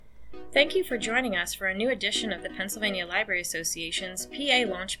Thank you for joining us for a new edition of the Pennsylvania Library Association's PA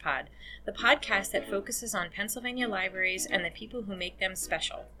Launchpad, the podcast that focuses on Pennsylvania libraries and the people who make them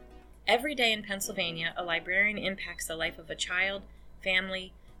special. Every day in Pennsylvania, a librarian impacts the life of a child,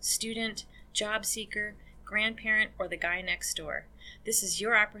 family, student, job seeker, grandparent, or the guy next door. This is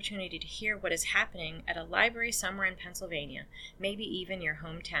your opportunity to hear what is happening at a library somewhere in Pennsylvania, maybe even your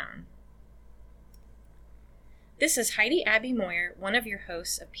hometown. This is Heidi Abby Moyer, one of your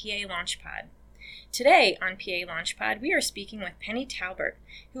hosts of PA Launchpad. Today on PA Launchpad, we are speaking with Penny Talbert,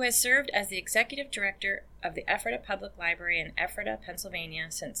 who has served as the Executive Director of the Ephrata Public Library in Ephrata, Pennsylvania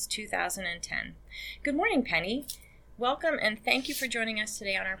since 2010. Good morning, Penny. Welcome and thank you for joining us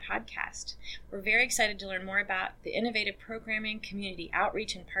today on our podcast. We're very excited to learn more about the innovative programming, community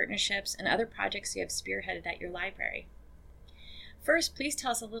outreach and partnerships, and other projects you have spearheaded at your library. First, please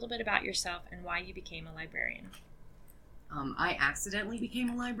tell us a little bit about yourself and why you became a librarian. I accidentally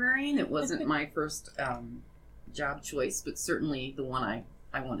became a librarian. It wasn't my first job choice, but certainly the one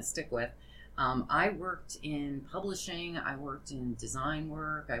I want to stick with. I worked in publishing, I worked in design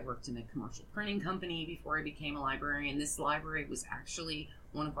work, I worked in a commercial printing company before I became a librarian. This library was actually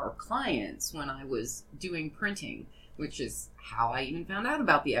one of our clients when I was doing printing, which is how I even found out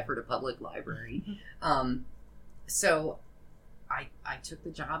about the Ephrata Public Library. So I took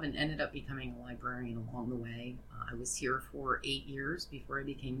the job and ended up becoming a librarian along the way. I was here for 8 years before I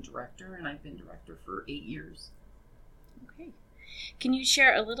became director, and I've been director for 8 years. Okay. Can you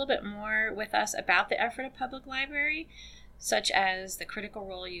share a little bit more with us about the Ephrata Public Library, such as the critical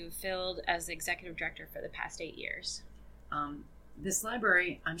role you've filled as the executive director for the past 8 years? This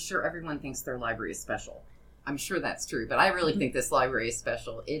library, I'm sure everyone thinks their library is special. I'm sure that's true, but I really think this library is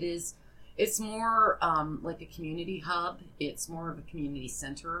special. It's more like a community hub. It's more of a community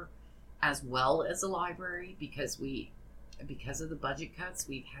center as well as a library because of the budget cuts,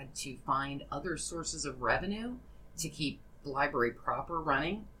 we've had to find other sources of revenue to keep the library proper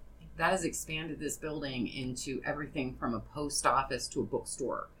running. That has expanded this building into everything from a post office to a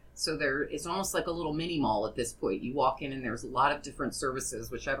bookstore. So it's almost like a little mini mall at this point. You walk in and there's a lot of different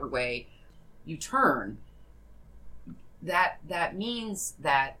services, whichever way you turn. That means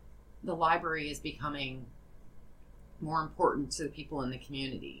that the library is becoming more important to the people in the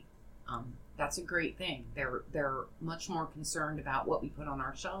community. That's a great thing. They're much more concerned about what we put on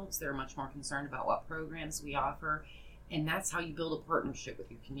our shelves. They're much more concerned about what programs we offer. And that's how you build a partnership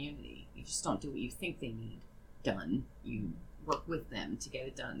with your community. You just don't do what you think they need done. You work with them to get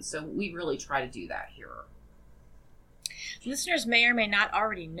it done. So we really try to do that here. Listeners may or may not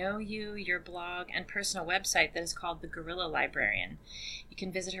already know you, your blog, and personal website that is called The Guerrilla Librarian. You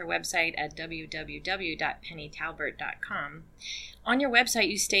can visit her website at www.pennytalbert.com. On your website,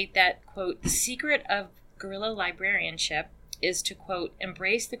 you state that, quote, the secret of guerrilla librarianship is to, quote,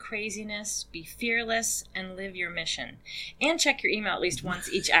 embrace the craziness, be fearless, and live your mission. And check your email at least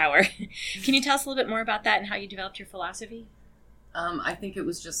once each hour. Can you tell us a little bit more about that and how you developed your philosophy? I think it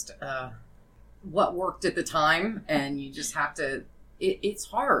was just what worked at the time, and you just have to, it's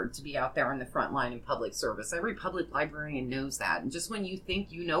hard to be out there in the front line in public service. Every public librarian knows that. And just when you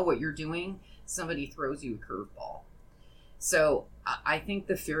think you know what you're doing, somebody throws you a curveball. So I think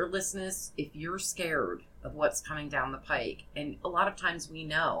the fearlessness, if you're scared of what's coming down the pike, and a lot of times we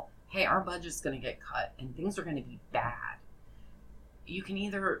know, hey, our budget's going to get cut and things are going to be bad. You can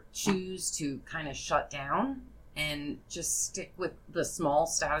either choose to kind of shut down and just stick with the small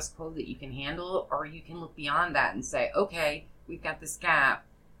status quo that you can handle, or you can look beyond that and say, okay, we've got this gap.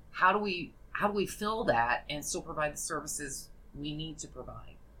 How do we fill that and still provide the services we need to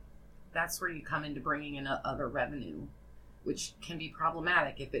provide? That's where you come into bringing in other revenue, which can be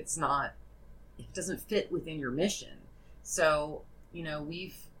problematic if it doesn't fit within your mission. So,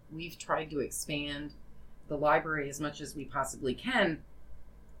 we've tried to expand the library as much as we possibly can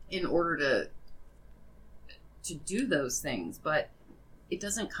in order to do those things, but it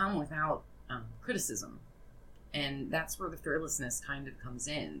doesn't come without criticism. And that's where the fearlessness kind of comes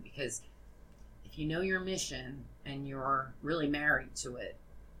in, because if you know your mission and you're really married to it,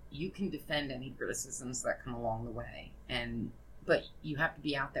 you can defend any criticisms that come along the way. But you have to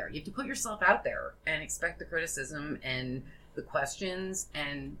be out there. You have to put yourself out there and expect the criticism and the questions.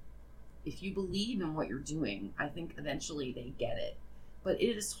 And if you believe in what you're doing, I think eventually they get it. But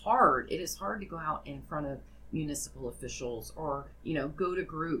it is hard. It is hard to go out in front of municipal officials or, go to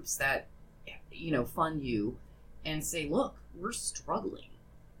groups that, fund you and say, look, we're struggling,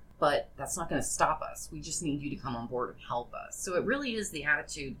 but that's not going to stop us. We just need you to come on board and help us. So it really is the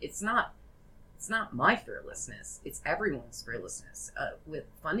attitude. It's not my fearlessness. It's everyone's fearlessness. With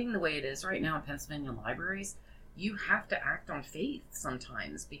funding the way it is right now in Pennsylvania libraries, you have to act on faith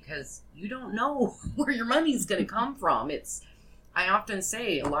sometimes because you don't know where your money's going to come from. I often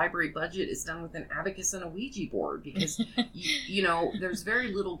say a library budget is done with an abacus and a Ouija board because, there's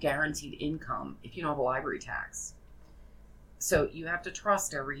very little guaranteed income if you don't have a library tax. So you have to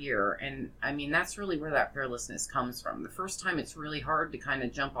trust every year. And I mean, that's really where that fearlessness comes from. The first time it's really hard to kind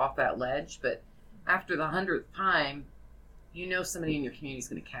of jump off that ledge, but after the 100th time, somebody in your community is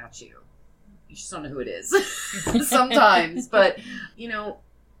going to catch you. You just don't know who it is sometimes. But,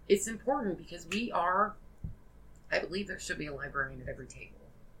 it's important because I believe there should be a librarian at every table.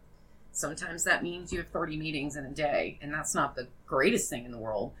 Sometimes that means you have 30 meetings in a day, and that's not the greatest thing in the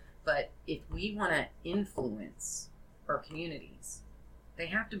world. But if we want to influence our communities, they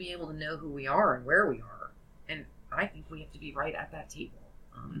have to be able to know who we are and where we are. And I think we have to be right at that table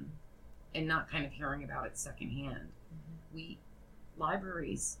and not kind of hearing about it secondhand.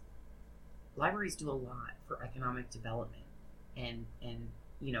 Libraries do a lot for economic development and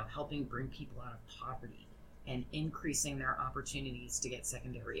helping bring people out of poverty and increasing their opportunities to get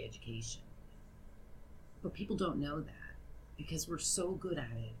secondary education. But people don't know that because we're so good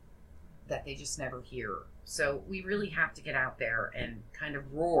at it that they just never hear. So we really have to get out there and kind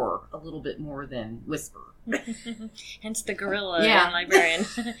of roar a little bit more than whisper. Hence the gorilla and librarian.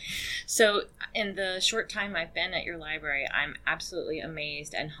 So in the short time I've been at your library, I'm absolutely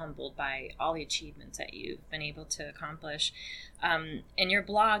amazed and humbled by all the achievements that you've been able to accomplish. In your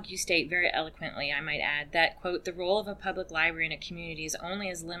blog, you state very eloquently, I might add, that, quote, the role of a public library in a community is only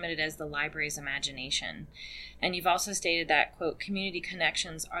as limited as the library's imagination. And you've also stated that, quote, community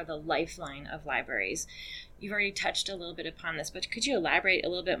connections are the lifeline of libraries. You've already touched a little bit upon this, but could you elaborate a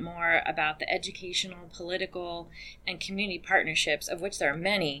little bit more about the educational, political, and community partnerships, of which there are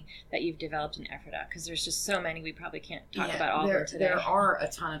many, that you've developed in Ephrata? Because there's just so many, we probably can't talk about all of them today. There are a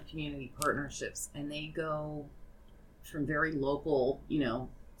ton of community partnerships, and they go from very local,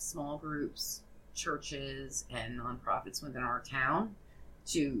 small groups, churches, and nonprofits within our town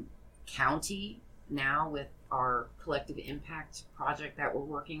to county. Now with our collective impact project that we're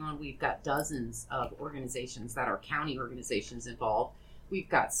working on, we've got dozens of organizations that are county organizations involved. We've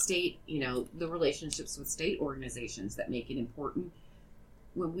got state, the relationships with state organizations that make it important.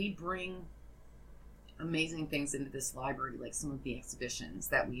 When we bring amazing things into this library, like some of the exhibitions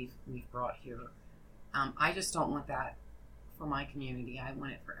that we've brought here, I just don't want that for my community. I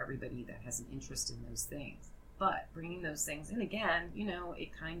want it for everybody that has an interest in those things. But bringing those things in again, it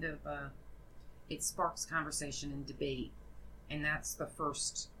kind of it sparks conversation and debate, and that's the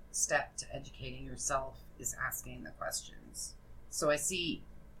first step to educating yourself, is asking the questions. So I see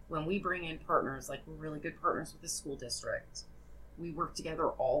when we bring in partners, like we're really good partners with the school district, we work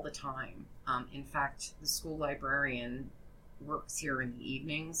together all the time. In fact, the school librarian works here in the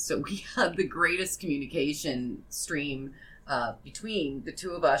evenings, so we have the greatest communication stream between the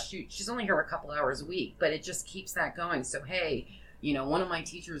two of us. She's only here a couple hours a week, but it just keeps that going. So hey, one of my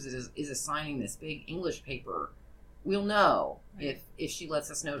teachers is assigning this big English paper. We'll know if she lets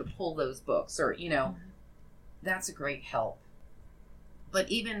us know to pull those books, or that's a great help. But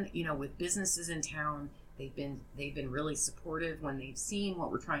even with businesses in town, they've been really supportive when they've seen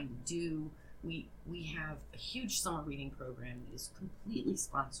what we're trying to do. We have a huge summer reading program that is completely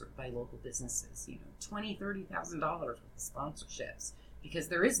sponsored by local businesses. $20,000-$30,000 worth of sponsorships, because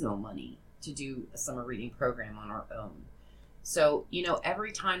there is no money to do a summer reading program on our own. So,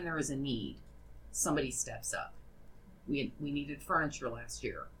 every time there is a need, somebody steps up. We needed furniture last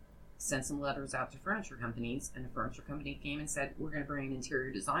year. Sent some letters out to furniture companies, and the furniture company came and said, we're going to bring an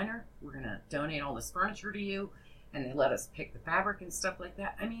interior designer. We're going to donate all this furniture to you. And they let us pick the fabric and stuff like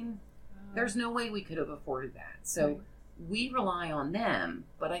that. I mean, there's no way we could have afforded that. So we rely on them,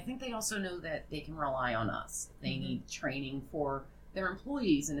 but I think they also know that they can rely on us. If they need training for their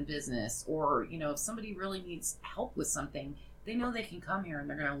employees in a business, or, if somebody really needs help with something, they know they can come here and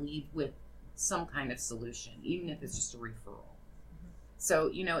they're going to leave with some kind of solution, even if it's just a referral. So,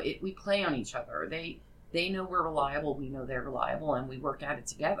 we play on each other. They know we're reliable, we know they're reliable, and we work at it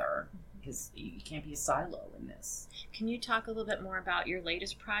together, because you can't be a silo in this. Can you talk a little bit more about your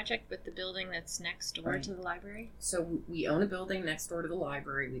latest project with the building that's next door to the library? So we own a building next door to the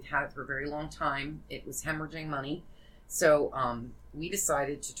library. We've had it for a very long time. It was hemorrhaging money. So we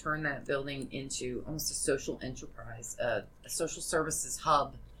decided to turn that building into almost a social enterprise, a social services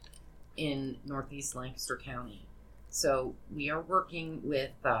hub in Northeast Lancaster County. So we are working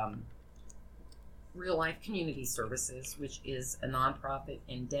with Real Life Community Services, which is a nonprofit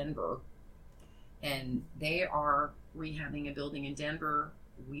in Denver. And they are rehabbing a building in Denver.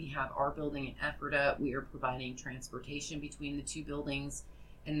 We have our building in Ephrata. We are providing transportation between the two buildings.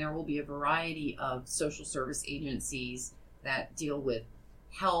 And there will be a variety of social service agencies that deal with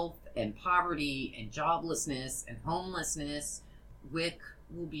health and poverty and joblessness and homelessness. WIC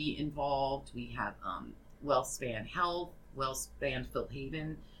will be involved. We have WellSpan Health, WellSpan Phil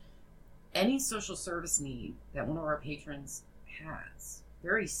Haven. Any social service need that one of our patrons has,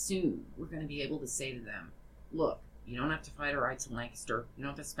 very soon we're going to be able to say to them, look, you don't have to fight a ride to Lancaster. You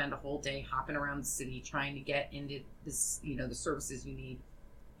don't have to spend a whole day hopping around the city trying to get into this, the services you need.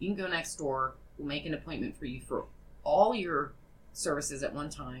 You can go next door. We'll make an appointment for you for all your services at one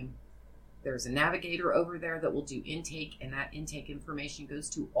time. There's a navigator over there that will do intake, and that intake information goes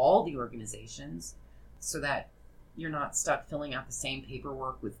to all the organizations so that you're not stuck filling out the same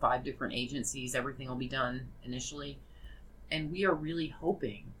paperwork with 5 different agencies. Everything will be done initially. And we are really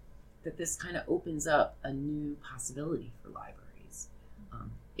hoping that this kind of opens up a new possibility for libraries.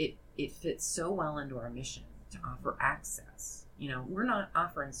 It fits so well into our mission to offer access. We're not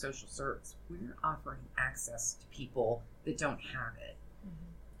offering social service. We're offering access to people that don't have it.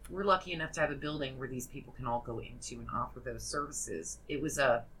 Mm-hmm. We're lucky enough to have a building where these people can all go into and offer those services. It was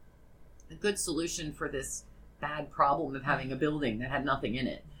a good solution for this bad problem of having a building that had nothing in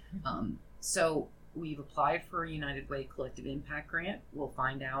it. So we've applied for a United Way Collective Impact Grant. We'll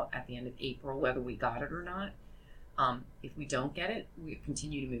find out at the end of April whether we got it or not. If we don't get it, we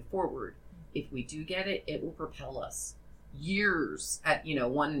continue to move forward. If we do get it, it will propel us years at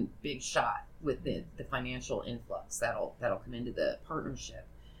one big shot with the financial influx that'll come into the partnership.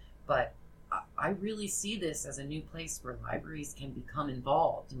 But I really see this as a new place where libraries can become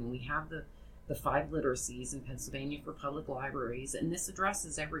involved. We have the 5 literacies in Pennsylvania for public libraries, and this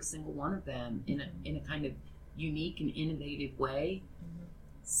addresses every single one of them in a kind of unique and innovative way. Mm-hmm.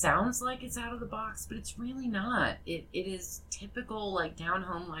 Sounds like it's out of the box, but it's really not. It is typical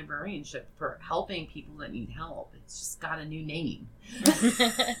down-home librarianship for helping people that need help. It's just got a new name.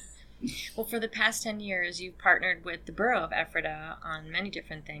 Well, for the past 10 years, you've partnered with the Borough of Ephrata on many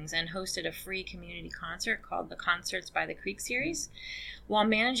different things and hosted a free community concert called the Concerts by the Creek series, while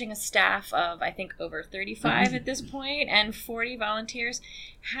managing a staff of, I think, over 35 at this point and 40 volunteers.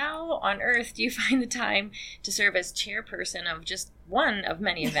 How on earth do you find the time to serve as chairperson of just one of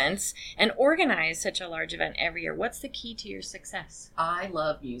many events and organize such a large event every year? What's the key to your success? I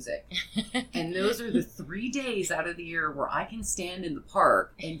love music. And those are the 3 days out of the year where I can stand in the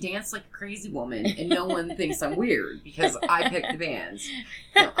park and dance like a crazy woman and no one thinks I'm weird because I picked the bands.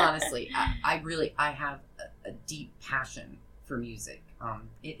 Honestly, I have a deep passion for music.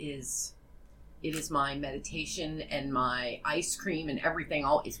 It is my meditation and my ice cream and everything.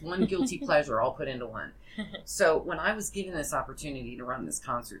 It's one guilty pleasure all put into one. So when I was given this opportunity to run this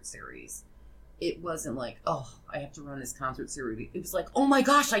concert series, it wasn't like, oh, I have to run this concert series. It was like, oh my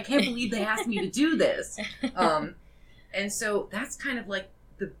gosh, I can't believe they asked me to do this. And so that's kind of like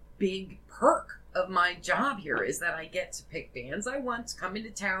the big perk of my job here, is that I get to pick bands I want to come into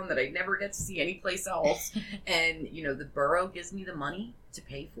town that I never get to see anyplace else. And, the borough gives me the money to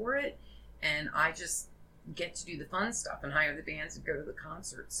pay for it. And I just get to do the fun stuff and hire the bands and go to the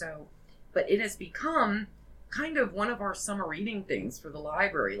concert. So, but it has become kind of one of our summer reading things for the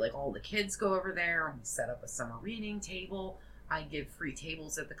library. Like, all the kids go over there and we set up a summer reading table. I give free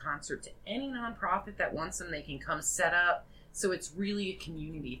tables at the concert to any nonprofit that wants them. They can come set up. So it's really a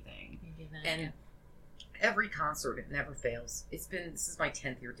community thing. And every concert, it never fails. This is my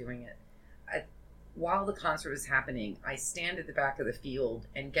 10th year doing it. While the concert is happening, I stand at the back of the field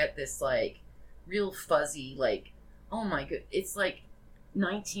and get this real fuzzy, oh my god, it's like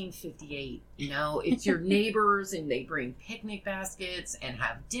 1958, it's your neighbors and they bring picnic baskets and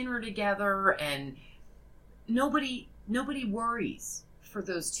have dinner together, and nobody worries for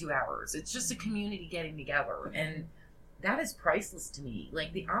those 2 hours. It's just a community getting together, and that is priceless to me.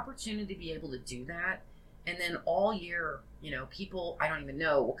 The opportunity to be able to do that. And then all year, people I don't even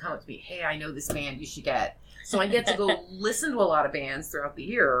know will come up to me, hey, I know this band you should get. So I get to go listen to a lot of bands throughout the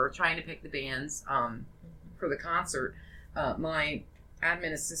year, trying to pick the bands for the concert. My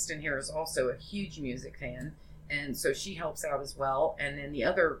admin assistant here is also a huge music fan, and so she helps out as well. And then the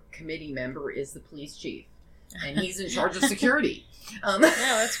other committee member is the police chief, and he's in charge of security. Yeah,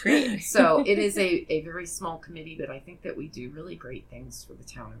 that's great. So it is a very small committee, but I think that we do really great things for the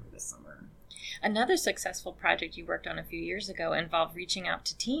town over the summer. Another successful project you worked on a few years ago involved reaching out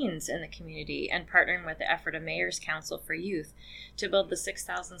to teens in the community and partnering with the Ephrata Mayor's Council for Youth to build the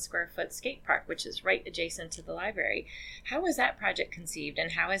 6,000 square foot skate park, which is right adjacent to the library. How was that project conceived,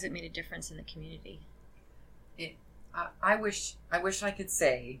 and how has it made a difference in the community? I wish I could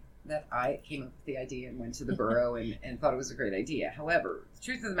say that I came up with the idea and went to the borough and thought it was a great idea. However, the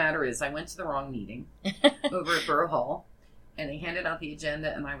truth of the matter is I went to the wrong meeting over at Borough Hall. and they handed out the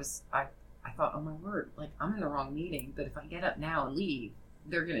agenda, and I thought, oh my word, like, I'm in the wrong meeting, but if I get up now and leave,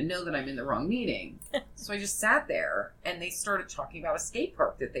 they're going to know that I'm in the wrong meeting. So I just sat there, and they started talking about a skate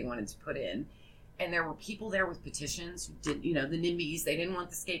park that they wanted to put in. And there were people there with petitions who did, the NIMBYs, they didn't want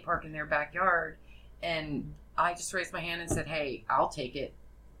the skate park in their backyard. And I just raised my hand and said, hey, I'll take it.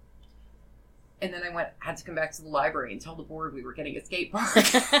 And then I had to come back to the library and tell the board we were getting a skate park.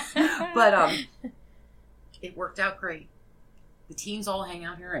 But it worked out great. The teens all hang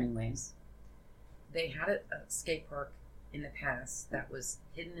out here anyways. They had a skate park in the past that was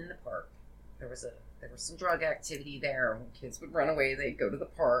hidden in the park. There was some drug activity there. When kids would run away, they'd go to the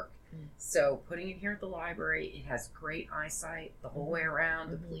park. So putting it here at the library, it has great eyesight the whole way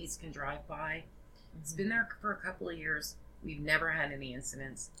around. The police can drive by. It's been there for a couple of years. We've never had any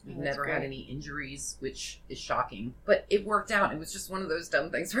incidents. We've never had any injuries, which is shocking. But it worked out. It was just one of those dumb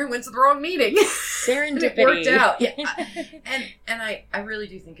things where I went to the wrong meeting. Serendipity. It worked out. Yeah. And I really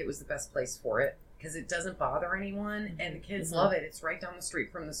do think it was the best place for it because it doesn't bother anyone and the kids love it. It's right down the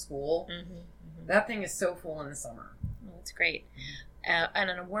street from the school. That thing is so full in the summer. Well, that's great. And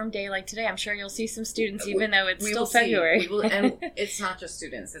on a warm day like today, I'm sure you'll see some students, even though it's still February. And it's not just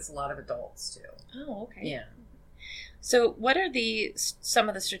students; it's a lot of adults too. Oh, okay. Yeah. So, what are some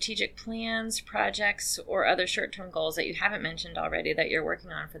of the strategic plans, projects, or other short-term goals that you haven't mentioned already that you're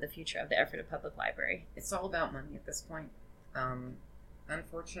working on for the future of the Ephrata Public Library? It's all about money at this point.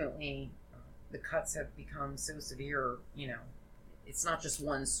 Unfortunately, the cuts have become so severe. It's not just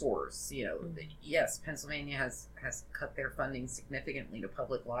one source. Yes, Pennsylvania has cut their funding significantly to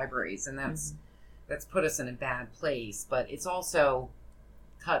public libraries, and that's put us in a bad place. But it's also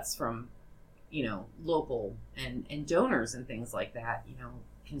cuts from local and donors and things like that.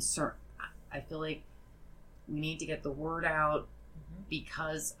 Concern. I feel like we need to get the word out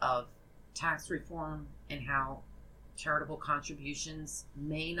because of tax reform and how charitable contributions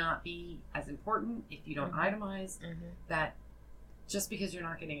may not be as important if you don't itemize that. Just because you're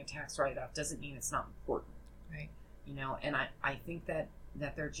not getting a tax write-off doesn't mean it's not important. Right. And I think that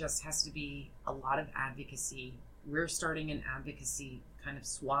there just has to be a lot of advocacy. We're starting an advocacy kind of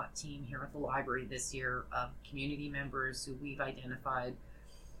SWAT team here at the library this year of community members who we've identified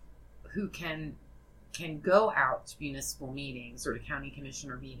who can go out to municipal meetings or to county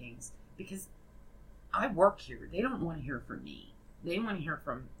commissioner meetings because I work here. They don't want to hear from me. They want to hear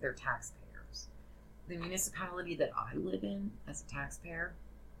from their taxpayers. The municipality that I live in as a taxpayer,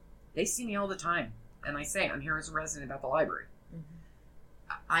 they see me all the time. And I say, I'm here as a resident at the library.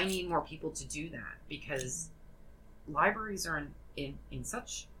 I need more people to do that because libraries are in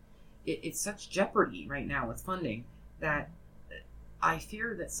such jeopardy right now with funding that I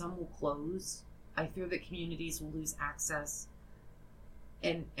fear that some will close. I fear that communities will lose access.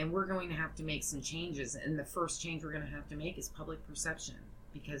 And we're going to have to make some changes. And the first change we're going to have to make is public perception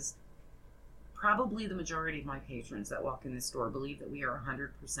because probably the majority of my patrons that walk in this store believe that we are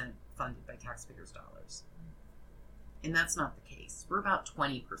 100% funded by taxpayers' dollars. And that's not the case. We're about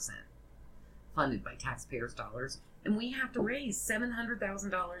 20% funded by taxpayers' dollars. And we have to raise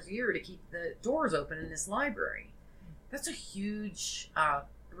 $700,000 a year to keep the doors open in this library. That's a huge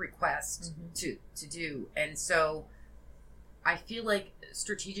request to do. And so I feel like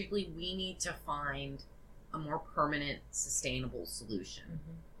strategically we need to find a more permanent, sustainable solution.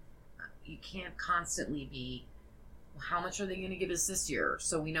 You can't constantly be, well, how much are they going to give us this year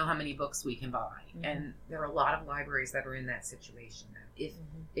so we know how many books we can buy? And there are a lot of libraries that are in that situation.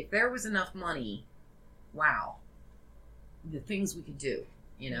 If there was enough money, wow, the things we could do,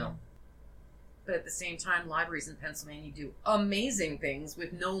 But at the same time, libraries in Pennsylvania do amazing things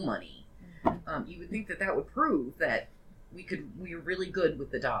with no money. You would think that would prove that we are really good with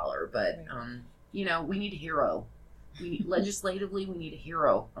the dollar, but we need a hero. Legislatively, we need a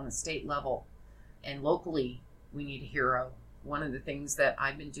hero on a state level, and locally, we need a hero. One of the things that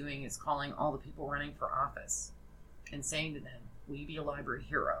I've been doing is calling all the people running for office and saying to them, will you be a library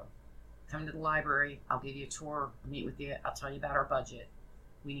hero? Come to the library, I'll give you a tour, I'll meet with you, I'll tell you about our budget.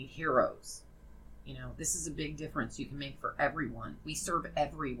 We need heroes. This is a big difference you can make for everyone. We serve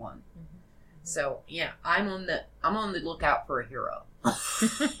everyone. So yeah, I'm on the lookout for a hero.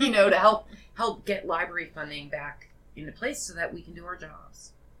 To help get library funding back into place so that we can do our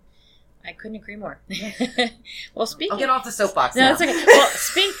jobs. I couldn't agree more. Well, I'll get off the soapbox now. That's okay. Well,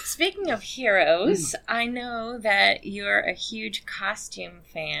 speaking of heroes, I know that you're a huge costume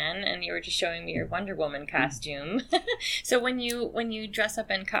fan, and you were just showing me your Wonder Woman costume. So when you dress up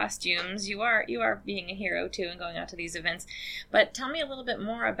in costumes, you are being a hero too, and going out to these events. But tell me a little bit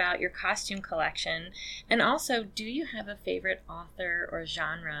more about your costume collection, and also, do you have a favorite author or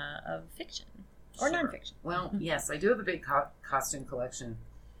genre of fiction? Or Sure. nonfiction. Well, yes, I do have a big costume collection.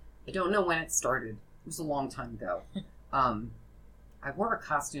 I don't know when it started. It was a long time ago. I wore a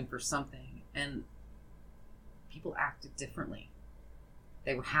costume for something, and people acted differently.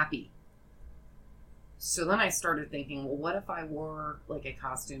 They were happy. So then I started thinking, well, what if I wore like a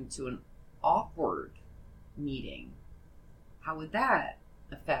costume to an awkward meeting? How would that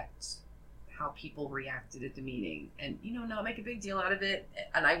affect how people reacted at the meeting? And, not make a big deal out of it.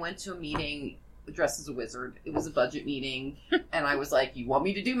 And I went to a meeting dressed as a wizard. It was a budget meeting. And I was like, you want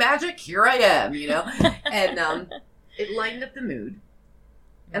me to do magic? Here I am, And it lightened up the mood.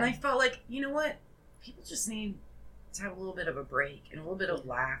 And I felt like, you know what? People just need to have a little bit of a break and a little bit of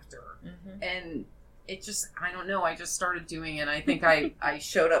laughter. Mm-hmm. And it just, I don't know, I just started doing it. I think I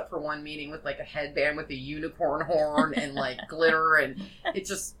showed up for one meeting with like a headband with a unicorn horn and like glitter, and it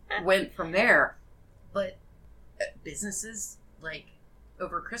just went from there. But businesses, like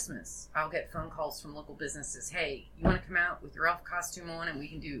over Christmas, I'll get phone calls from local businesses. Hey, you want to come out with your elf costume on and we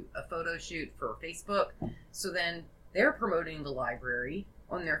can do a photo shoot for Facebook? So then they're promoting the library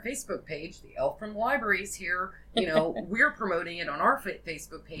on their Facebook page. The Elf from the Library is here. We're promoting it on our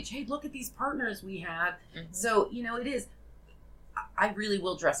Facebook page. Hey, look at these partners we have. Mm-hmm. So, it is. I really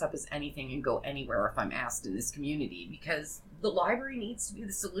will dress up as anything and go anywhere if I'm asked in this community, because the library needs to be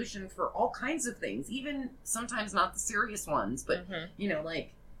the solution for all kinds of things, even sometimes not the serious ones, but,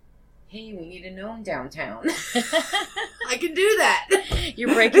 like, hey, we need a gnome downtown. I can do that.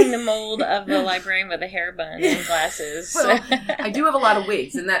 You're breaking the mold of the librarian with a hair bun and glasses. Well, I do have a lot of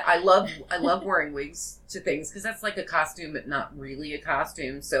wigs, and that I love wearing wigs to things, because that's like a costume, but not really a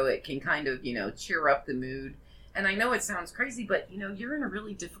costume. So it can kind of, cheer up the mood. And I know it sounds crazy, but you're in a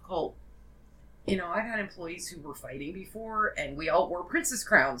really difficult. I've had employees who were fighting before, and we all wore princess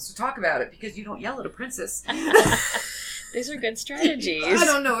crowns to talk about it, because you don't yell at a princess. These are good strategies. I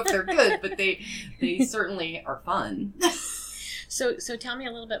don't know if they're good, but they certainly are fun. So tell me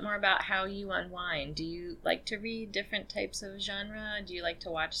a little bit more about how you unwind. Do you like to read different types of genre? Do you like to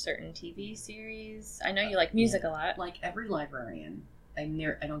watch certain TV series? I know you like music a lot. Like every librarian, I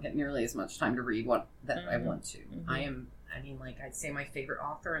don't get nearly as much time to read I want to. Mm-hmm. I'd say my favorite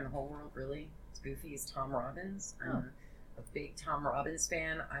author in the whole world, really, it's goofy, is Tom Robbins. I'm a big Tom Robbins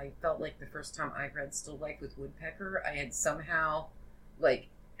fan. I felt like the first time I read Still Life with Woodpecker, I had somehow, I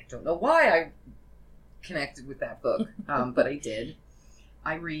don't know why I connected with that book, but I did.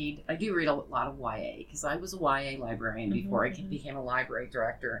 I do read a lot of YA, because I was a YA librarian before I became a library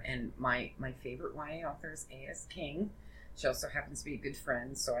director, and my favorite YA author is A.S. King. She also happens to be a good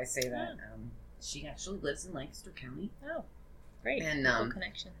friend, so I say that. She actually lives in Lancaster County. Oh, great. And cool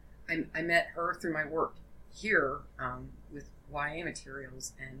connection. I met her through my work here with YA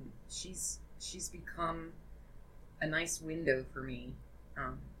materials, and she's become a nice window for me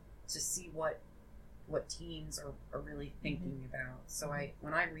to see what teens are really thinking about. So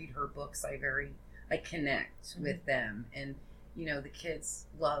when I read her books, I connect with them, and the kids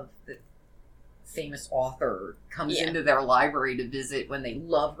love the famous author comes into their library to visit when they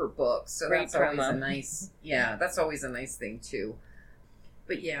love her books. So great that's promo. Always a nice, that's always a nice thing too.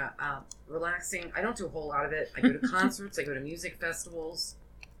 But relaxing. I don't do a whole lot of it. I go to concerts. I go to music festivals.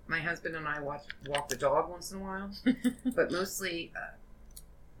 My husband and I walk the dog once in a while. But mostly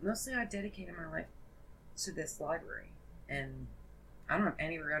I've dedicated my life to this library. And I don't have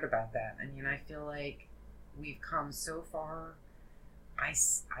any regret about that. I mean, I feel like we've come so far. I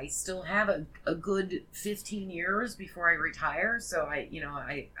still have a good 15 years before I retire. So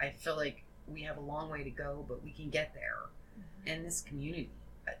I feel like we have a long way to go, but we can get there. And this community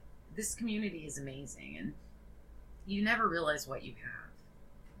is amazing, and you never realize what you have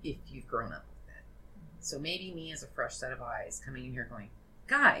if you've grown up with it. So maybe me as a fresh set of eyes coming in here going,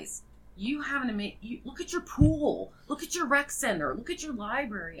 guys, you have look at your pool, look at your rec center, look at your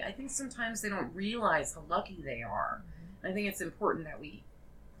library. I think sometimes they don't realize how lucky they are. I think it's important that we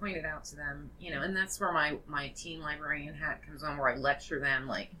point it out to them, and that's where my teen librarian hat comes on, where I lecture them,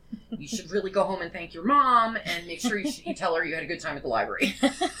 like, you should really go home and thank your mom, and make sure you tell her you had a good time at the library.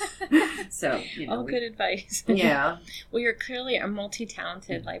 So, good advice. Yeah. Well, you're clearly a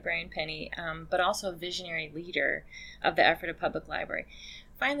multi-talented librarian, Penny, but also a visionary leader of the Ephrata Public Library.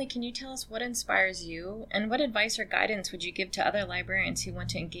 Finally, can you tell us what inspires you, and what advice or guidance would you give to other librarians who want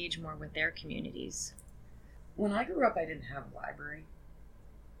to engage more with their communities? When I grew up, I didn't have a library.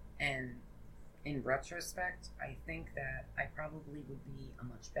 And in retrospect, I think that I probably would be a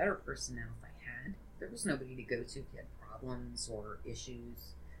much better person now if I had. There was nobody to go to if you had problems or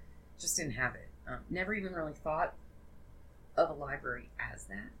issues. Just didn't have it. Never even really thought of a library as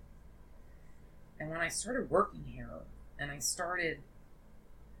that. And when I started working here, and I started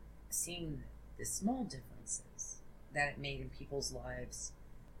seeing the small differences that it made in people's lives,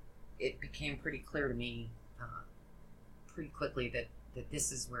 it became pretty clear to me pretty quickly that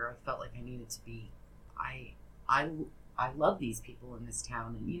this is where I felt like I needed to be. I love these people in this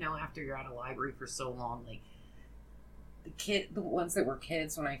town, and you know, after you're at a library for so long, like the ones that were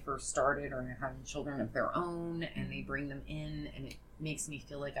kids when I first started are having children of their own, and they bring them in, and it makes me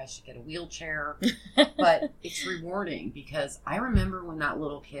feel like I should get a wheelchair. But it's rewarding, because I remember when that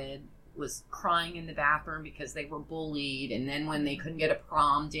little kid was crying in the bathroom because they were bullied, and then when they couldn't get a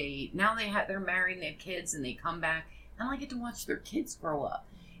prom date, now they're married and they have kids, and they come back, and I get to watch their kids grow up.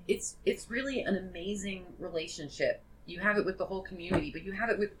 It's really an amazing relationship. You have it with the whole community, but you have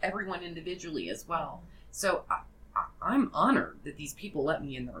it with everyone individually as well. So I'm honored that these people let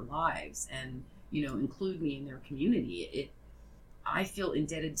me in their lives and, you know, include me in their community. I feel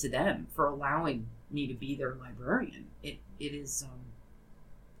indebted to them for allowing me to be their librarian. It is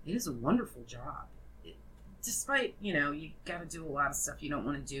a wonderful job. Despite, you know, you got to do a lot of stuff you don't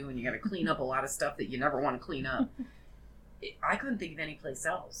want to do, and you got to clean up a lot of stuff that you never want to clean up. I couldn't think of any place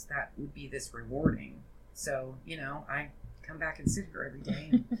else that would be this rewarding. So, you know, I come back and sit here every day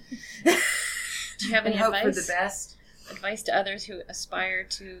and do you have any hope advice for the best. Advice to others who aspire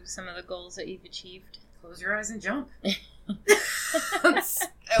to some of the goals that you've achieved? Close your eyes and jump.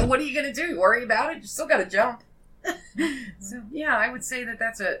 What are you going to do? Worry about it? You still got to jump. So, yeah, I would say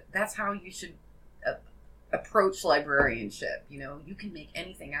that's how you should approach librarianship. You know, you can make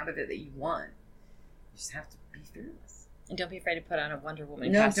anything out of it that you want. You just have to be fearless. And don't be afraid to put on a Wonder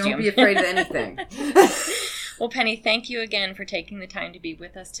Woman No, costume. don't be afraid of anything. Well, Penny, thank you again for taking the time to be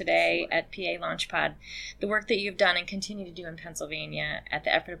with us today at PA Launchpad. The work that you've done and continue to do in Pennsylvania at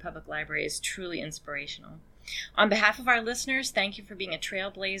the Ephrata Public Library is truly inspirational. On behalf of our listeners, thank you for being a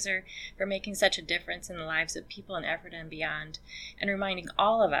trailblazer, for making such a difference in the lives of people in Ephrata and beyond, and reminding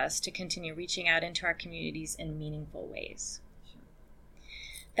all of us to continue reaching out into our communities in meaningful ways.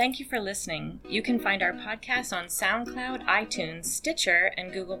 Thank you for listening. You can find our podcast on SoundCloud, iTunes, Stitcher,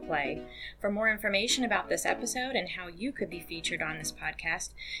 and Google Play. For more information about this episode and how you could be featured on this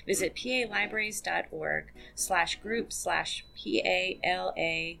podcast, visit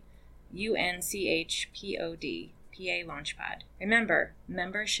PALibraries.org/group/PALAUNCHPOD, PA Launchpad. Remember,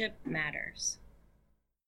 membership matters.